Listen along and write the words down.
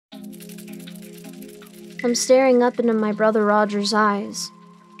I'm staring up into my brother Roger's eyes.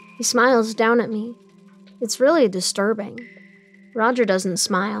 He smiles down at me. It's really disturbing. Roger doesn't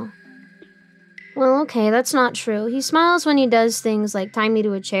smile. Well, okay, that's not true. He smiles when he does things like tie me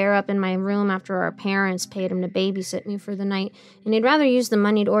to a chair up in my room after our parents paid him to babysit me for the night, and he'd rather use the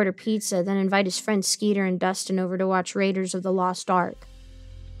money to order pizza than invite his friends Skeeter and Dustin over to watch Raiders of the Lost Ark.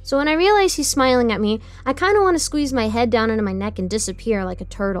 So when I realize he's smiling at me, I kind of want to squeeze my head down into my neck and disappear like a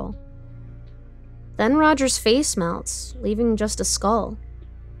turtle. Then Roger's face melts, leaving just a skull.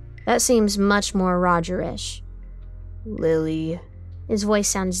 That seems much more Roger-ish. Lily. His voice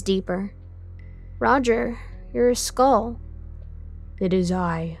sounds deeper. Roger, you're a skull. It is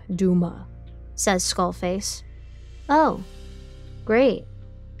I, Duma, says Skullface. Oh, great.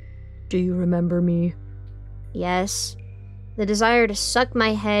 Do you remember me? Yes. The desire to suck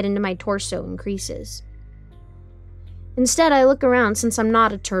my head into my torso increases. Instead, I look around since I'm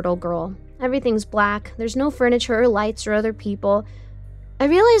not a turtle girl. Everything's black. There's no furniture or lights or other people. I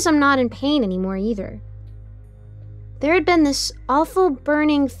realize I'm not in pain anymore either. There had been this awful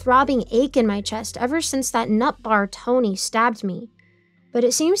burning, throbbing ache in my chest ever since that nut bar Tony stabbed me, but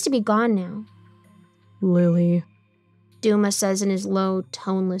it seems to be gone now. Lily, Duma says in his low,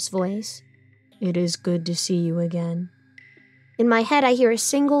 toneless voice. It is good to see you again. In my head, I hear a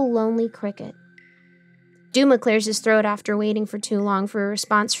single lonely cricket. Duma clears his throat after waiting for too long for a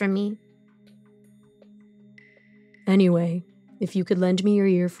response from me. Anyway, if you could lend me your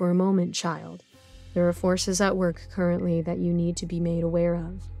ear for a moment, child. There are forces at work currently that you need to be made aware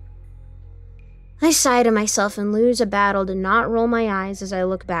of. I sigh to myself and lose a battle to not roll my eyes as I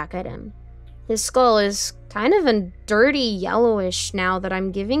look back at him. His skull is kind of a dirty yellowish now that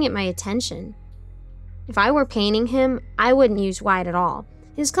I'm giving it my attention. If I were painting him, I wouldn't use white at all.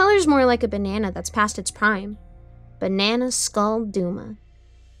 His color's more like a banana that's past its prime. Banana Skull Duma.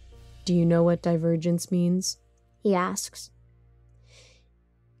 Do you know what divergence means? He asks.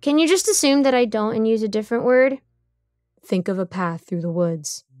 Can you just assume that I don't and use a different word? Think of a path through the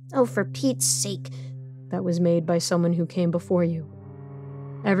woods. Oh, for Pete's sake. That was made by someone who came before you.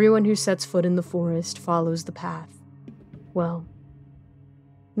 Everyone who sets foot in the forest follows the path. Well,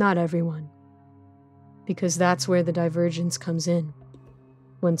 not everyone. Because that's where the divergence comes in.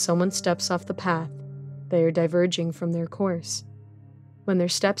 When someone steps off the path, they are diverging from their course. When their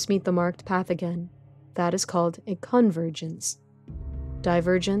steps meet the marked path again, that is called a convergence.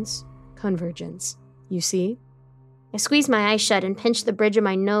 Divergence, convergence. You see? I squeeze my eyes shut and pinch the bridge of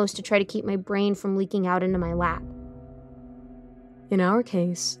my nose to try to keep my brain from leaking out into my lap. In our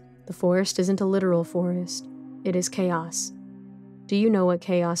case, the forest isn't a literal forest. It is chaos. Do you know what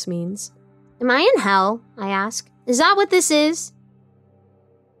chaos means? Am I in hell? I ask. Is that what this is?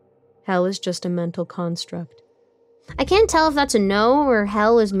 Hell is just a mental construct. I can't tell if that's a no or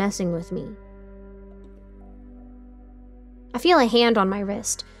hell is messing with me. I feel a hand on my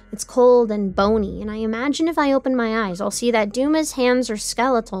wrist. It's cold and bony, and I imagine if I open my eyes, I'll see that Duma's hands are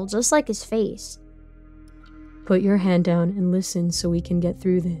skeletal, just like his face. Put your hand down and listen so we can get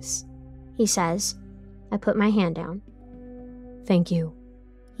through this, he says. I put my hand down. Thank you,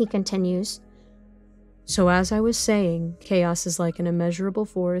 he continues. So as I was saying, chaos is like an immeasurable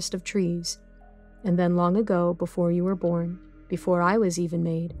forest of trees. And then long ago, before you were born, before I was even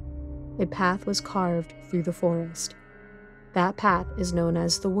made, a path was carved through the forest. That path is known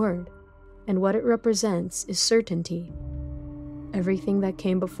as the Word, and what it represents is certainty. Everything that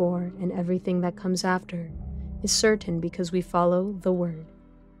came before and everything that comes after is certain because we follow the Word.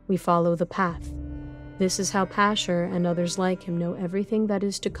 We follow the path. This is how Pasher and others like him know everything that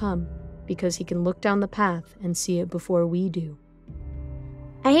is to come, because he can look down the path and see it before we do.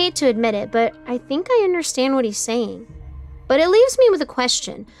 I hate to admit it, but I think I understand what he's saying. But it leaves me with a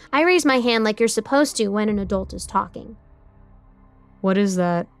question. I raise my hand like you're supposed to when an adult is talking. What is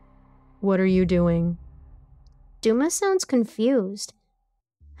that? What are you doing? Duma sounds confused.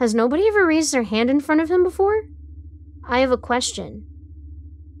 Has nobody ever raised their hand in front of him before? I have a question.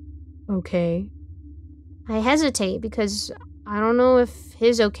 Okay. I hesitate because I don't know if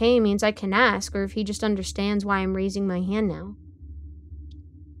his okay means I can ask or if he just understands why I'm raising my hand now.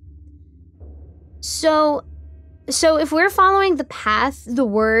 So if we're following the path, the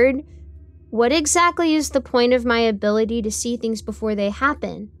Word, what exactly is the point of my ability to see things before they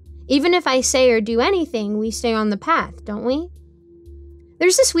happen? Even if I say or do anything, we stay on the path, don't we?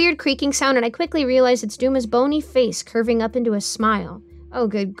 There's this weird creaking sound and I quickly realize it's Duma's bony face curving up into a smile. Oh,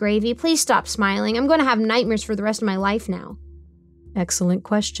 good gravy, please stop smiling. I'm going to have nightmares for the rest of my life now. Excellent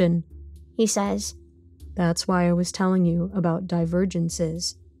question, he says. That's why I was telling you about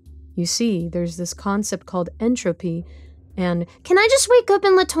divergences. You see, there's this concept called entropy And, "Can I just wake up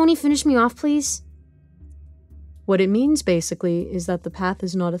and let Tony finish me off, please?" What it means, basically, is that the path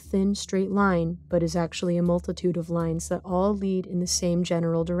is not a thin, straight line, but is actually a multitude of lines that all lead in the same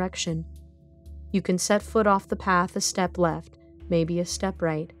general direction. You can set foot off the path a step left, maybe a step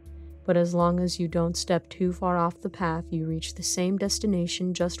right, but as long as you don't step too far off the path, you reach the same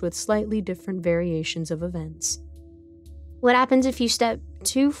destination, just with slightly different variations of events. What happens if you step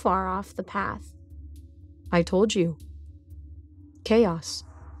too far off the path? I told you. Chaos.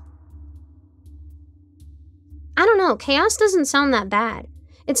 I don't know, chaos doesn't sound that bad.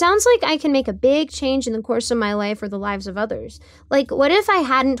 It sounds like I can make a big change in the course of my life or the lives of others. Like, what if I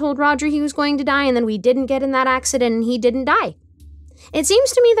hadn't told Roger he was going to die and then we didn't get in that accident and he didn't die? It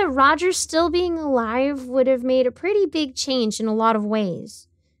seems to me that Roger still being alive would have made a pretty big change in a lot of ways.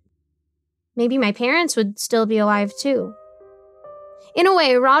 Maybe my parents would still be alive too. In a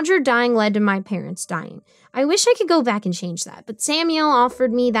way, Roger dying led to my parents dying. I wish I could go back and change that, but Samuel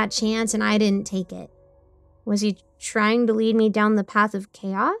offered me that chance and I didn't take it. Was he trying to lead me down the path of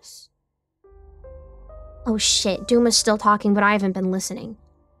chaos? Oh shit, Duma's still talking, but I haven't been listening.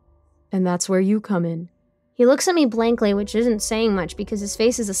 And that's where you come in. He looks at me blankly, which isn't saying much because his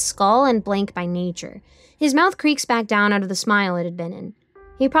face is a skull and blank by nature. His mouth creaks back down out of the smile it had been in.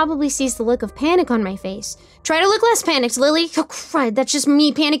 He probably sees the look of panic on my face. Try to look less panicked, Lily. Oh, crud, that's just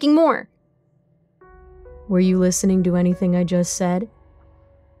me panicking more. Were you listening to anything I just said?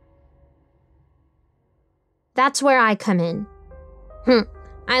 That's where I come in.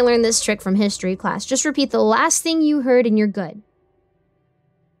 I learned this trick from history class. Just repeat the last thing you heard and you're good.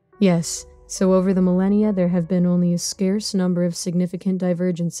 Yes, so over the millennia there have been only a scarce number of significant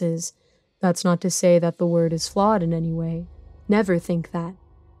divergences. That's not to say that the word is flawed in any way. Never think that.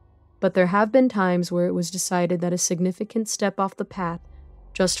 But there have been times where it was decided that a significant step off the path,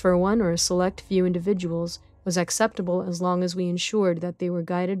 just for one or a select few individuals, was acceptable as long as we ensured that they were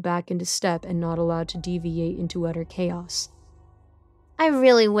guided back into step and not allowed to deviate into utter chaos. I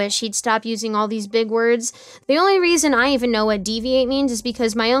really wish he'd stop using all these big words. The only reason I even know what deviate means is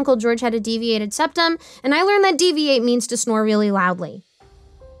because my Uncle George had a deviated septum, and I learned that deviate means to snore really loudly.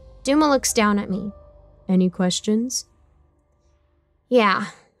 Duma looks down at me. Any questions? Yeah,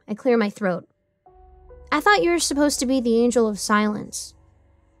 I clear my throat. I thought you were supposed to be the angel of silence.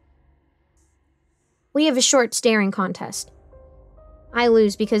 We have a short staring contest. I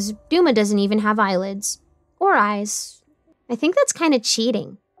lose because Duma doesn't even have eyelids. Or eyes. I think that's kind of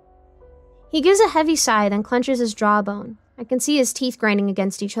cheating. He gives a heavy sigh, then clenches his jawbone. I can see his teeth grinding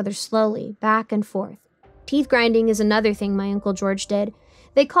against each other slowly, back and forth. Teeth grinding is another thing my Uncle George did.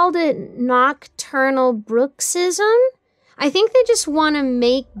 They called it nocturnal bruxism? I think they just want to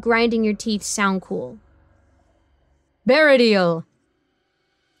make grinding your teeth sound cool. Burial!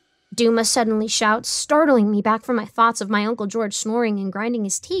 Duma suddenly shouts, startling me back from my thoughts of my Uncle George snoring and grinding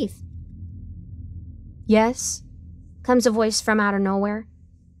his teeth. Yes? Comes a voice from out of nowhere.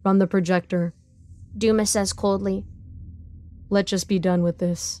 Run the projector. Duma says coldly. Let's just be done with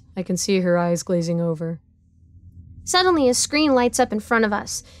this. I can see her eyes glazing over. Suddenly, a screen lights up in front of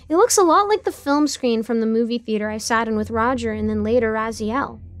us. It looks a lot like the film screen from the movie theater I sat in with Roger and then later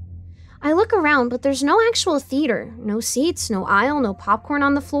Raziel. I look around, but there's no actual theater. No seats, no aisle, no popcorn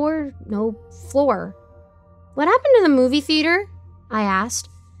on the floor, no floor. What happened to the movie theater? I asked.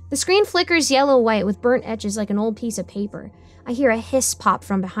 The screen flickers yellow-white with burnt edges like an old piece of paper. I hear a hiss pop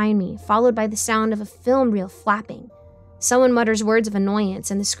from behind me, followed by the sound of a film reel flapping. Someone mutters words of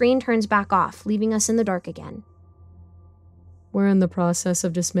annoyance, and the screen turns back off, leaving us in the dark again. We're in the process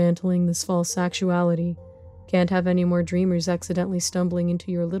of dismantling this false actuality. Can't have any more dreamers accidentally stumbling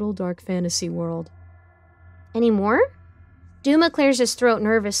into your little dark fantasy world. Any more? Duma clears his throat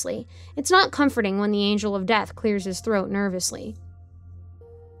nervously. It's not comforting when the angel of death clears his throat nervously.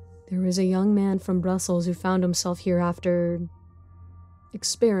 There was a young man from Brussels who found himself here after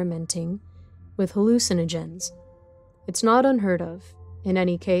experimenting with hallucinogens. It's not unheard of. In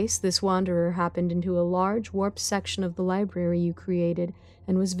any case, this wanderer happened into a large, warped section of the library you created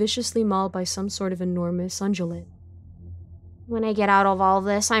and was viciously mauled by some sort of enormous ungulate. When I get out of all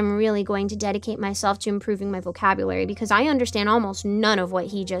this, I'm really going to dedicate myself to improving my vocabulary because I understand almost none of what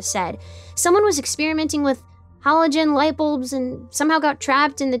he just said. Someone was experimenting with halogen light bulbs and somehow got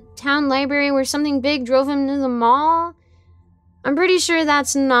trapped in the town library where something big drove him to the mall. I'm pretty sure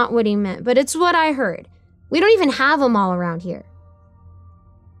that's not what he meant, but it's what I heard. We don't even have a mall around here.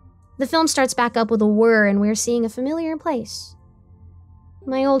 The film starts back up with a whir and we're seeing a familiar place.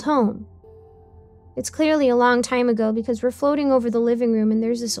 My old home. It's clearly a long time ago because we're floating over the living room and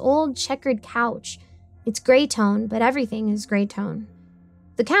there's this old checkered couch. It's gray tone, but everything is gray tone.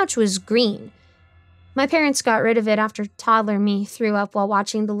 The couch was green. My parents got rid of it after toddler me threw up while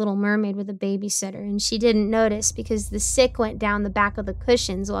watching The Little Mermaid with a babysitter, and she didn't notice because the sick went down the back of the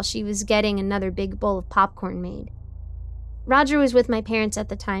cushions while she was getting another big bowl of popcorn made. Roger was with my parents at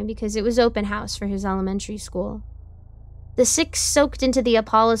the time because it was open house for his elementary school. The sick soaked into the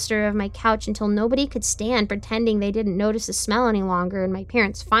upholster of my couch until nobody could stand, pretending they didn't notice the smell any longer, and my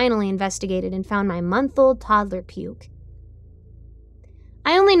parents finally investigated and found my month-old toddler puke.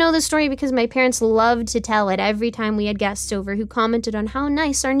 I only know the story because my parents loved to tell it every time we had guests over who commented on how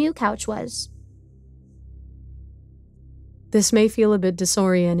nice our new couch was. This may feel a bit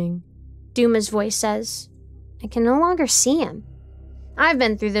disorienting, Duma's voice says. I can no longer see him. I've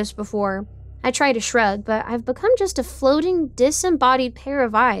been through this before. I try to shrug, but I've become just a floating, disembodied pair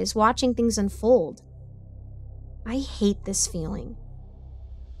of eyes watching things unfold. I hate this feeling.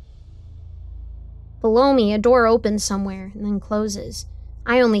 Below me, a door opens somewhere and then closes.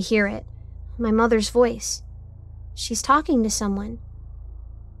 I only hear it. My mother's voice. She's talking to someone.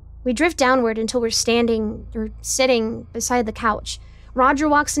 We drift downward until we're sitting beside the couch. Roger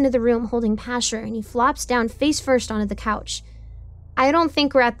walks into the room holding Pasher, and he flops down face first onto the couch. I don't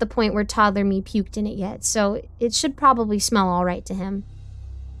think we're at the point where toddler me puked in it yet, so it should probably smell all right to him.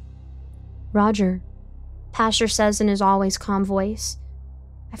 Roger, Pasher says in his always calm voice.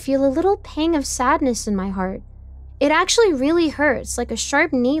 I feel a little pang of sadness in my heart. It actually really hurts, like a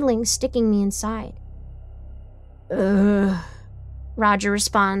sharp needling sticking me inside. Roger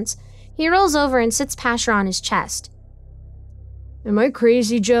responds. He rolls over and sits Pasher on his chest. Am I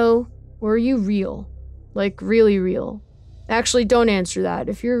crazy, Joe? Or are you real? Like, really real? Actually, don't answer that.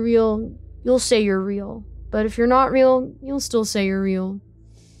 If you're real, you'll say you're real. But if you're not real, you'll still say you're real.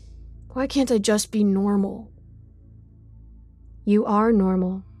 Why can't I just be normal? You are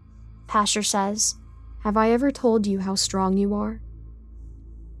normal, Pasher says. Have I ever told you how strong you are?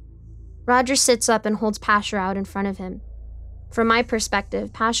 Roger sits up and holds Pasher out in front of him. From my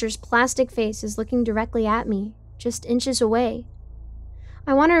perspective, Pasher's plastic face is looking directly at me, just inches away.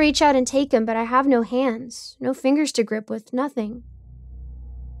 I want to reach out and take him, but I have no hands, no fingers to grip with, nothing.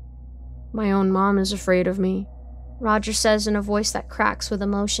 My own mom is afraid of me, Roger says in a voice that cracks with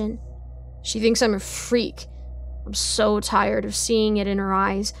emotion. She thinks I'm a freak. I'm so tired of seeing it in her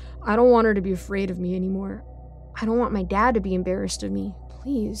eyes. I don't want her to be afraid of me anymore. I don't want my dad to be embarrassed of me.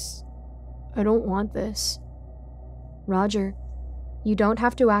 Please. I don't want this. Roger, you don't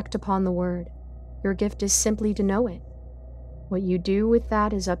have to act upon the word. Your gift is simply to know it. What you do with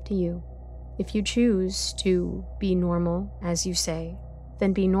that is up to you. If you choose to be normal, as you say,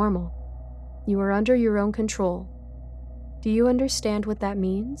 then be normal. You are under your own control. Do you understand what that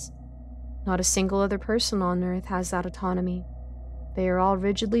means? Not a single other person on earth has that autonomy. They are all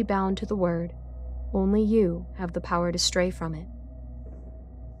rigidly bound to the word. Only you have the power to stray from it.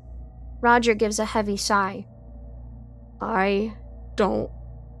 Roger gives a heavy sigh. I don't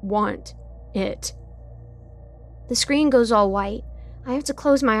want it. The screen goes all white. I have to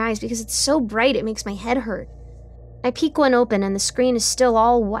close my eyes because it's so bright it makes my head hurt. I peek one open and the screen is still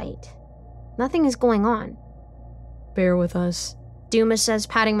all white. Nothing is going on. Bear with us, Duma says,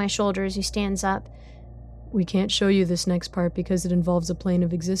 patting my shoulder as he stands up. We can't show you this next part because it involves a plane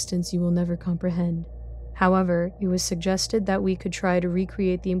of existence you will never comprehend. However, it was suggested that we could try to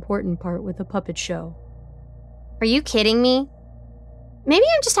recreate the important part with a puppet show. Are you kidding me? Maybe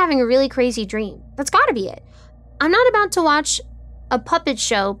I'm just having a really crazy dream. That's gotta be it. I'm not about to watch a puppet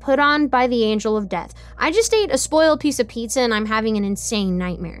show put on by the Angel of Death. I just ate a spoiled piece of pizza and I'm having an insane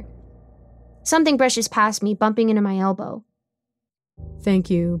nightmare. Something brushes past me, bumping into my elbow. Thank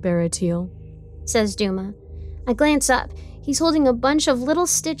you, Baratiel, says Duma. I glance up. He's holding a bunch of little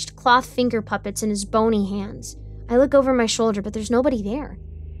stitched cloth finger puppets in his bony hands. I look over my shoulder, but there's nobody there.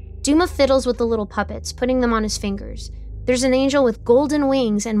 Duma fiddles with the little puppets, putting them on his fingers. There's an angel with golden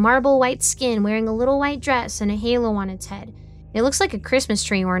wings and marble white skin wearing a little white dress and a halo on its head. It looks like a Christmas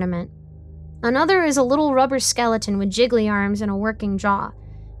tree ornament. Another is a little rubber skeleton with jiggly arms and a working jaw.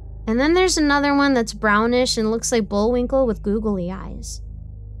 And then there's another one that's brownish and looks like Bullwinkle with googly eyes.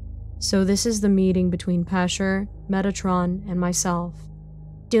 So this is the meeting between Pasher, Metatron, and myself,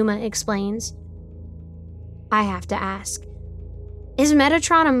 Duma explains. I have to ask, is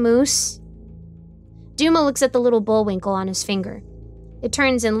Metatron a moose? Duma looks at the little Bullwinkle on his finger. It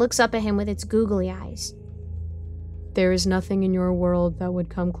turns and looks up at him with its googly eyes. There is nothing in your world that would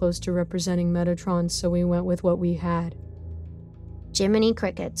come close to representing Metatron, so we went with what we had. Jiminy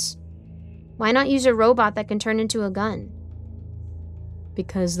crickets. Why not use a robot that can turn into a gun?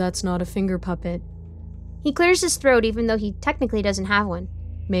 Because that's not a finger puppet. He clears his throat even though he technically doesn't have one.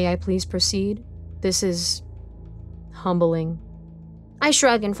 May I please proceed? This is humbling. I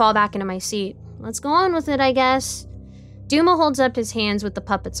shrug and fall back into my seat. let's go on with it, I guess. Duma holds up his hands with the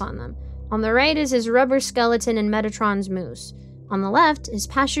puppets on them. On the right is his rubber skeleton and Metatron's moose. On the left is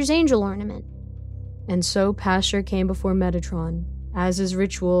Pasher's angel ornament. And so Pasher came before Metatron. As is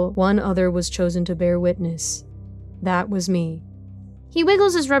ritual, one other was chosen to bear witness. That was me. He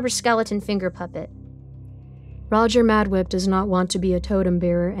wiggles his rubber skeleton finger puppet. Roger Madwhip does not want to be a totem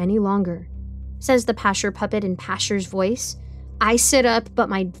bearer any longer, says the Pasher puppet in Pasher's voice. I sit up, but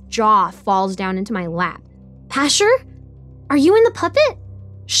my jaw falls down into my lap. Pasher? Are you in the puppet?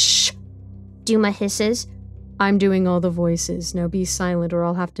 Shh! Duma hisses. I'm doing all the voices. Now be silent or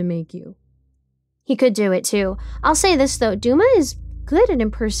I'll have to make you. He could do it too. I'll say this though, Duma is good at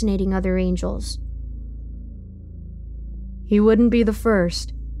impersonating other angels. He wouldn't be the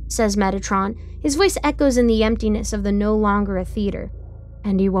first, says Metatron. His voice echoes in the emptiness of the no longer a theater.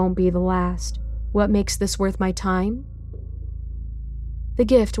 And he won't be the last. What makes this worth my time? The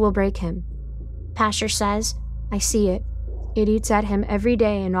gift will break him, Pasher says. I see it. It eats at him every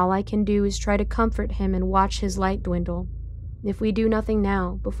day, and all I can do is try to comfort him and watch his light dwindle. If we do nothing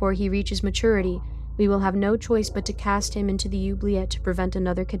now, before he reaches maturity, we will have no choice but to cast him into the oubliette to prevent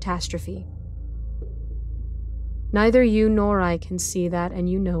another catastrophe. Neither you nor I can see that, and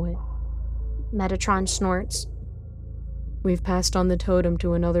you know it. Metatron snorts. We've passed on the totem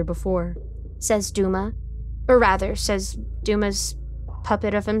to another before, says Duma. Or rather, says Duma's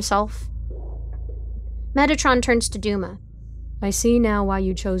puppet of himself. Metatron turns to Duma. I see now why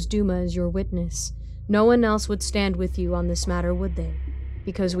you chose Duma as your witness. No one else would stand with you on this matter, would they?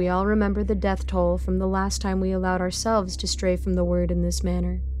 Because we all remember the death toll from the last time we allowed ourselves to stray from the word in this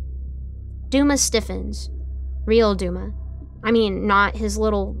manner. Duma stiffens. Real Duma. I mean, not his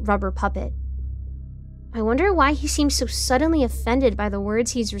little rubber puppet. I wonder why he seems so suddenly offended by the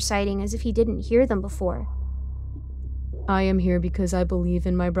words he's reciting as if he didn't hear them before. I am here because I believe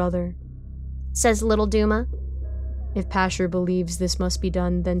in my brother, says little Duma. If Pasher believes this must be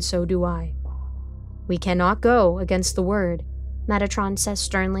done, then so do I. We cannot go against the word, Metatron says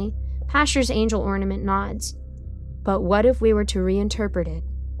sternly. Pasher's angel ornament nods. But what if we were to reinterpret it?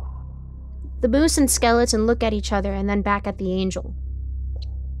 The moose and skeleton look at each other and then back at the angel.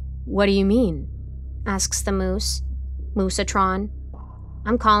 What do you mean? Asks the moose. Moosatron.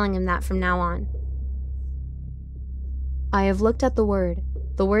 I'm calling him that from now on. I have looked at the word.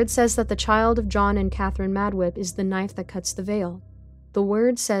 The word says that the child of John and Catherine Madwhip is the knife that cuts the veil. The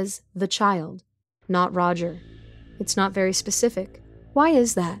word says the child, not Roger. It's not very specific. Why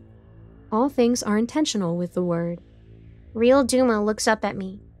is that? All things are intentional with the word. Real Duma looks up at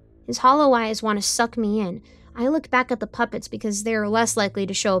me. His hollow eyes want to suck me in. I look back at the puppets because they are less likely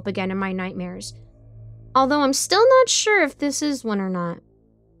to show up again in my nightmares. Although I'm still not sure if this is one or not.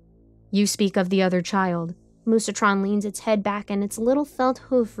 You speak of the other child. Moosatron leans its head back and its little felt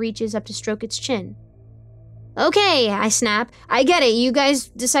hoof reaches up to stroke its chin. Okay, I snap. I get it. You guys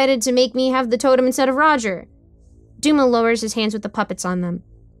decided to make me have the totem instead of Roger. Duma lowers his hands with the puppets on them.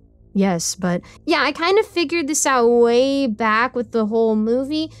 Yes, but... Yeah, I kind of figured this out way back with the whole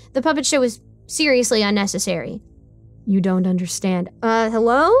movie. The puppet show was seriously unnecessary. You don't understand.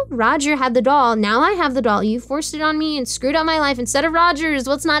 Hello? Roger had the doll. Now I have the doll. You forced it on me and screwed up my life instead of Roger's.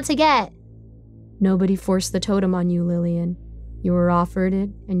 What's not to get? Nobody forced the totem on you, Lillian. You were offered it,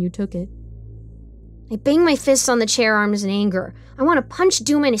 and you took it. I bang my fists on the chair arms in anger. I want to punch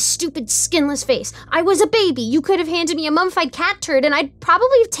Duma in his stupid, skinless face. I was a baby. You could have handed me a mummified cat turd, and I'd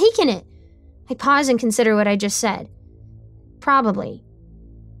probably have taken it. I pause and consider what I just said. Probably.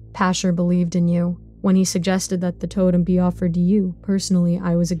 Pasher believed in you. When he suggested that the totem be offered to you, personally,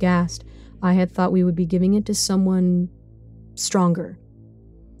 I was aghast. I had thought we would be giving it to someone stronger.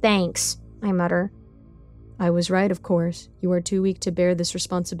 Thanks, I mutter. I was right, of course. You are too weak to bear this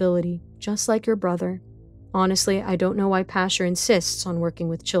responsibility, just like your brother. Honestly, I don't know why Pasher insists on working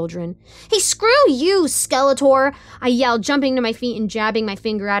with children. Hey, screw you, Skeletor! I yell, jumping to my feet and jabbing my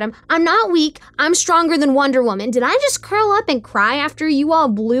finger at him. I'm not weak. I'm stronger than Wonder Woman. Did I just curl up and cry after you all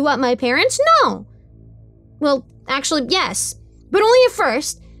blew up my parents? No. Well, actually, yes. But only at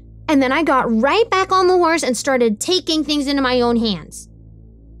first. And then I got right back on the horse and started taking things into my own hands.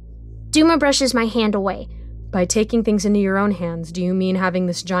 Duma brushes my hand away. By taking things into your own hands, do you mean having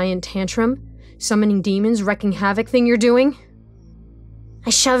this giant tantrum? Summoning demons, wrecking havoc thing you're doing? I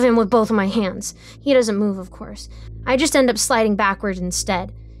shove him with both of my hands. He doesn't move, of course. I just end up sliding backwards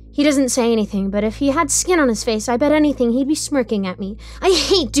instead. He doesn't say anything, but if he had skin on his face, I bet anything he'd be smirking at me. I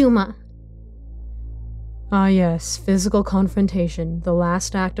hate Duma! Ah yes, physical confrontation, the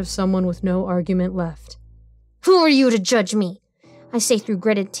last act of someone with no argument left. Who are you to judge me? I say through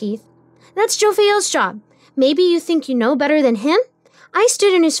gritted teeth. That's Jophiel's job. Maybe you think you know better than him? I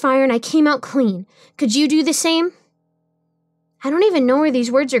stood in his fire and I came out clean. Could you do the same? I don't even know where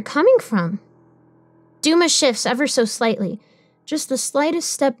these words are coming from. Duma shifts ever so slightly, just the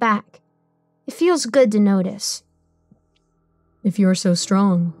slightest step back. It feels good to notice. If you're so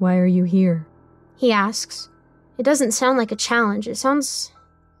strong, why are you here? He asks. It doesn't sound like a challenge. It sounds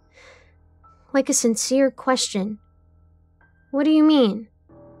like a sincere question. What do you mean?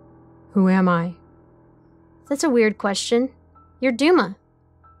 Who am I? That's a weird question. You're Duma.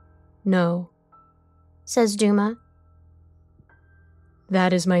 No, Says Duma.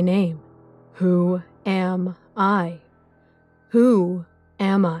 that is my name. Who am I? Who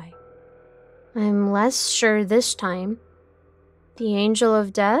am I? I'm less sure this time. The Angel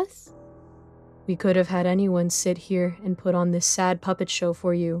of Death? We could have had anyone sit here and put on this sad puppet show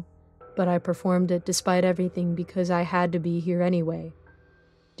for you, but I performed it despite everything because I had to be here anyway.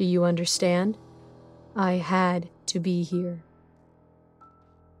 Do you understand? I had to be here.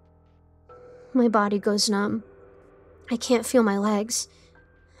 My body goes numb. I can't feel my legs.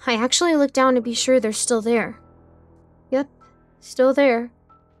 I actually look down to be sure they're still there. Yep, still there.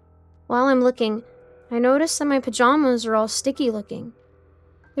 While I'm looking, I notice that my pajamas are all sticky looking.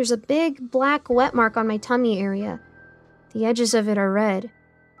 There's a big black wet mark on my tummy area. The edges of it are red.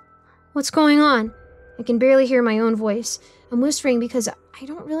 What's going on? I can barely hear my own voice. I'm whispering because I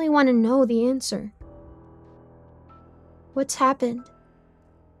don't really want to know the answer. What's happened?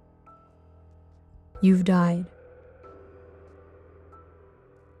 You've died.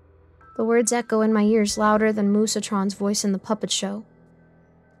 The words echo in my ears louder than Musatron's voice in the puppet show.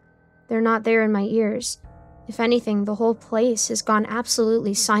 They're not there in my ears. If anything, the whole place has gone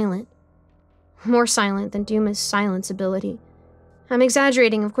absolutely silent. More silent than Duma's silence ability. I'm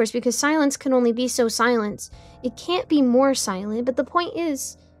exaggerating, of course, because silence can only be so silent. It can't be more silent, but the point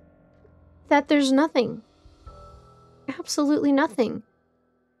is that there's nothing. Absolutely nothing.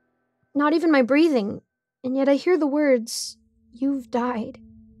 Not even my breathing, and yet I hear the words, "You've died,"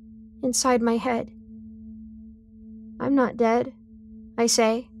 inside my head. I'm not dead, I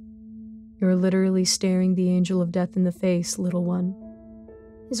say. You're literally staring the Angel of Death in the face, little one.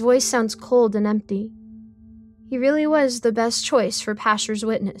 His voice sounds cold and empty. He really was the best choice for Pastor's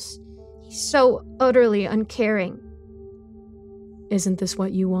witness. He's so utterly uncaring. Isn't this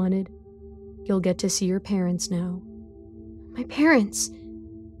what you wanted? You'll get to see your parents now. My parents.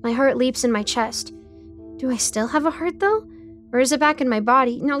 My heart leaps in my chest. Do I still have a heart, though? Or is it back in my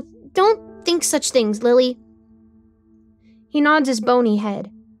body? No, don't think such things, Lily. He nods his bony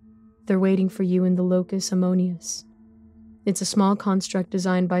head. They're waiting for you in the locus ammonius. It's a small construct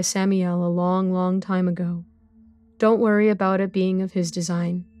designed by Samiel a long, long time ago. Don't worry about it being of his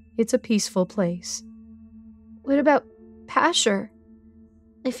design. It's a peaceful place. What about Pastor?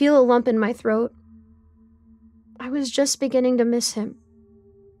 I feel a lump in my throat. I was just beginning to miss him.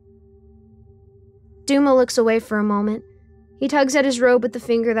 Duma looks away for a moment. He tugs at his robe with the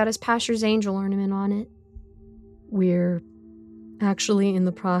finger that has Pastor's angel ornament on it. We're actually in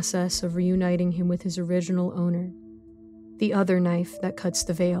the process of reuniting him with his original owner, the other knife that cuts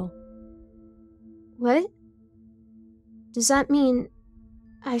the veil. What? Does that mean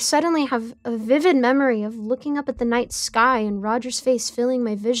I suddenly have a vivid memory of looking up at the night sky and Roger's face filling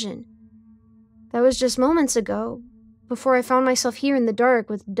my vision? That was just moments ago, before I found myself here in the dark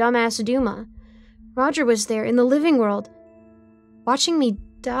with dumbass Duma. Roger was there in the living world, watching me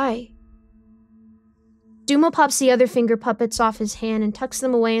die. Duma pops the other finger puppets off his hand and tucks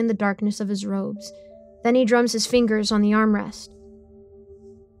them away in the darkness of his robes. Then he drums his fingers on the armrest.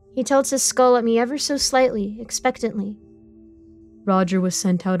 He tilts his skull at me ever so slightly, expectantly. Roger was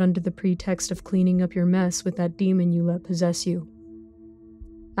sent out under the pretext of cleaning up your mess with that demon you let possess you.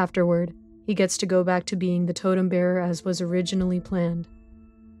 Afterward, he gets to go back to being the totem bearer as was originally planned.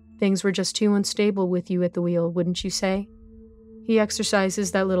 Things were just too unstable with you at the wheel, wouldn't you say? He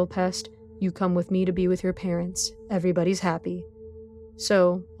exercises that little pest. You come with me to be with your parents. Everybody's happy.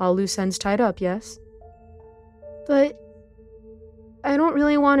 So, all loose ends tied up, yes? But I don't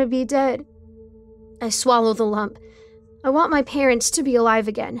really want to be dead. I swallow the lump. I want my parents to be alive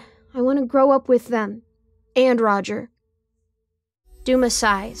again. I want to grow up with them. And Roger. Duma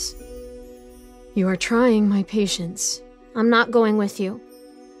sighs. You are trying my patience. I'm not going with you.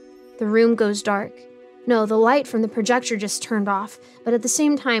 The room goes dark. No, the light from the projector just turned off, but at the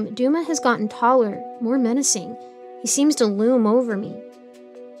same time, Duma has gotten taller, more menacing. He seems to loom over me.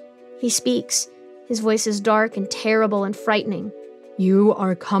 He speaks. His voice is dark and terrible and frightening. You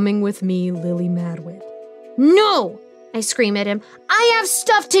are coming with me, Lily Madwhip. No! I scream at him. I have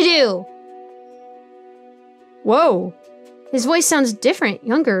stuff to do! Whoa! His voice sounds different,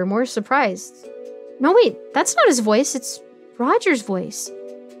 younger, more surprised. No, wait, that's not his voice. It's Roger's voice.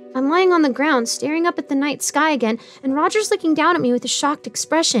 I'm lying on the ground, staring up at the night sky again, and Roger's looking down at me with a shocked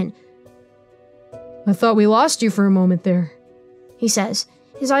expression. I thought we lost you for a moment there, he says.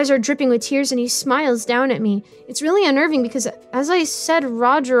 His eyes are dripping with tears and he smiles down at me. It's really unnerving because, as I said,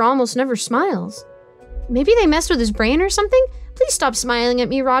 Roger almost never smiles. Maybe they messed with his brain or something? Please stop smiling at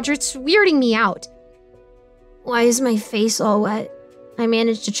me, Roger. It's weirding me out. Why is my face all wet? I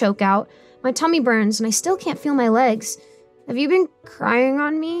manage to choke out. My tummy burns and I still can't feel my legs. Have you been crying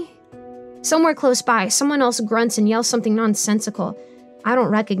on me? Somewhere close by, someone else grunts and yells something nonsensical. I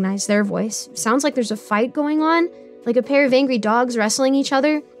don't recognize their voice. Sounds like there's a fight going on, like a pair of angry dogs wrestling each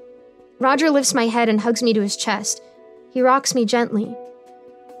other. Roger lifts my head and hugs me to his chest. He rocks me gently.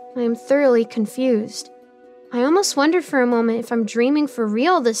 I am thoroughly confused. I almost wonder for a moment if I'm dreaming for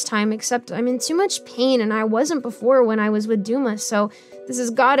real this time, except I'm in too much pain and I wasn't before when I was with Duma, so this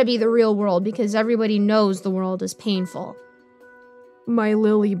has gotta be the real world because everybody knows the world is painful. My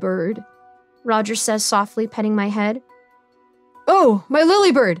lily bird, Roger says softly, petting my head. Oh, my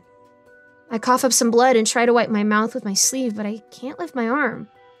lily bird! I cough up some blood and try to wipe my mouth with my sleeve, but I can't lift my arm.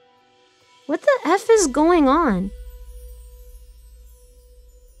 What the F is going on?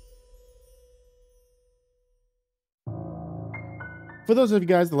 For those of you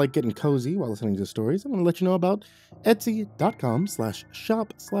guys that like getting cozy while listening to stories, I want to let you know about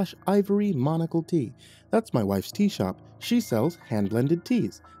Etsy.com/shop/ivorymonocletea. That's my wife's tea shop. She sells hand-blended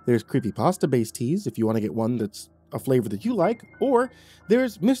teas. There's creepypasta-based teas if you want to get one that's a flavor that you like, or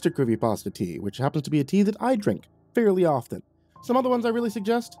there's MrCreepyPasta tea, which happens to be a tea that I drink fairly often. Some other ones I really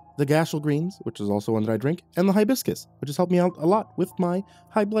suggest, the Gashel Greens, which is also one that I drink, and the Hibiscus, which has helped me out a lot with my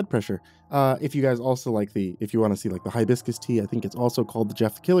high blood pressure. If you guys also like if you want to see like the Hibiscus tea, I think it's also called the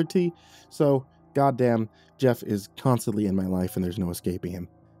Jeff the Killer tea. So, goddamn, Jeff is constantly in my life and there's no escaping him.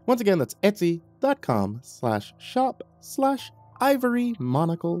 Once again, that's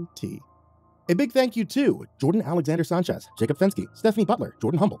Etsy.com/shop/ivorymonocletea. A big thank you to Jordan Alexander Sanchez, Jakob Fenske, Stephanie Butler,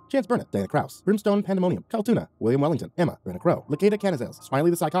 Jordan Humble, Chance Burnett, Diana Kraus, BrimstonePandemonium, Caltuna, William Wellington, Emma, Brenna Crow, LaQueda Canizales, Smiley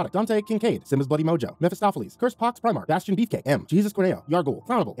the Psychotic, Dante Kinkade, SimbasBloodyMojo, Mephistopheles, CursepoxPrimarch, Bastion Beefcake, M, Jesus Cornejo, Yarghoul,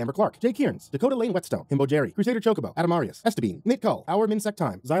 Clownable, Amber Clark, Jay Kearns, Dakota Lane Whetstone, Himbo Jerry, Crusader Chocobo, Adamarius, Estabine, Nit Cull, Our Minsect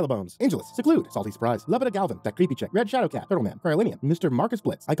Time, Xylobones, Angelus, Seclude, Salty Surprise, Lebeda Galvin, That Creepy Chick, Red Shadow Cat, Turtleman, Carolinian, Mr. Marcus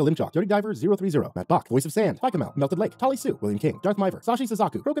Blitz, Ika Limchalk, Dirty Diver 030, Matt Bach, Voice of Sand, Pikeamel, Melted Lake, Tali Sue, William King, Darth Miver, Sashi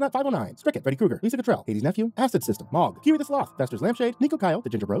Suzaku, Coconut 509, Stricket, Freddy Krueger, Lisa Cottrell, Hades Nephew, Acid System, Mog, Kiwi the Sloth, Fester's Lampshade, Nico Kyle, The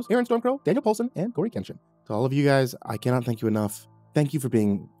Ginger Bros, Aaron Stormcrow, Daniel Polson, and Corey Kenshin. To all of you guys, I cannot thank you enough. Thank you for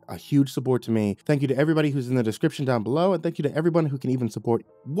being a huge support to me. Thank you to everybody who's in the description down below, and thank you to everyone who can even support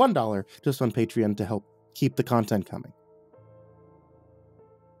 $1 just on Patreon to help keep the content coming.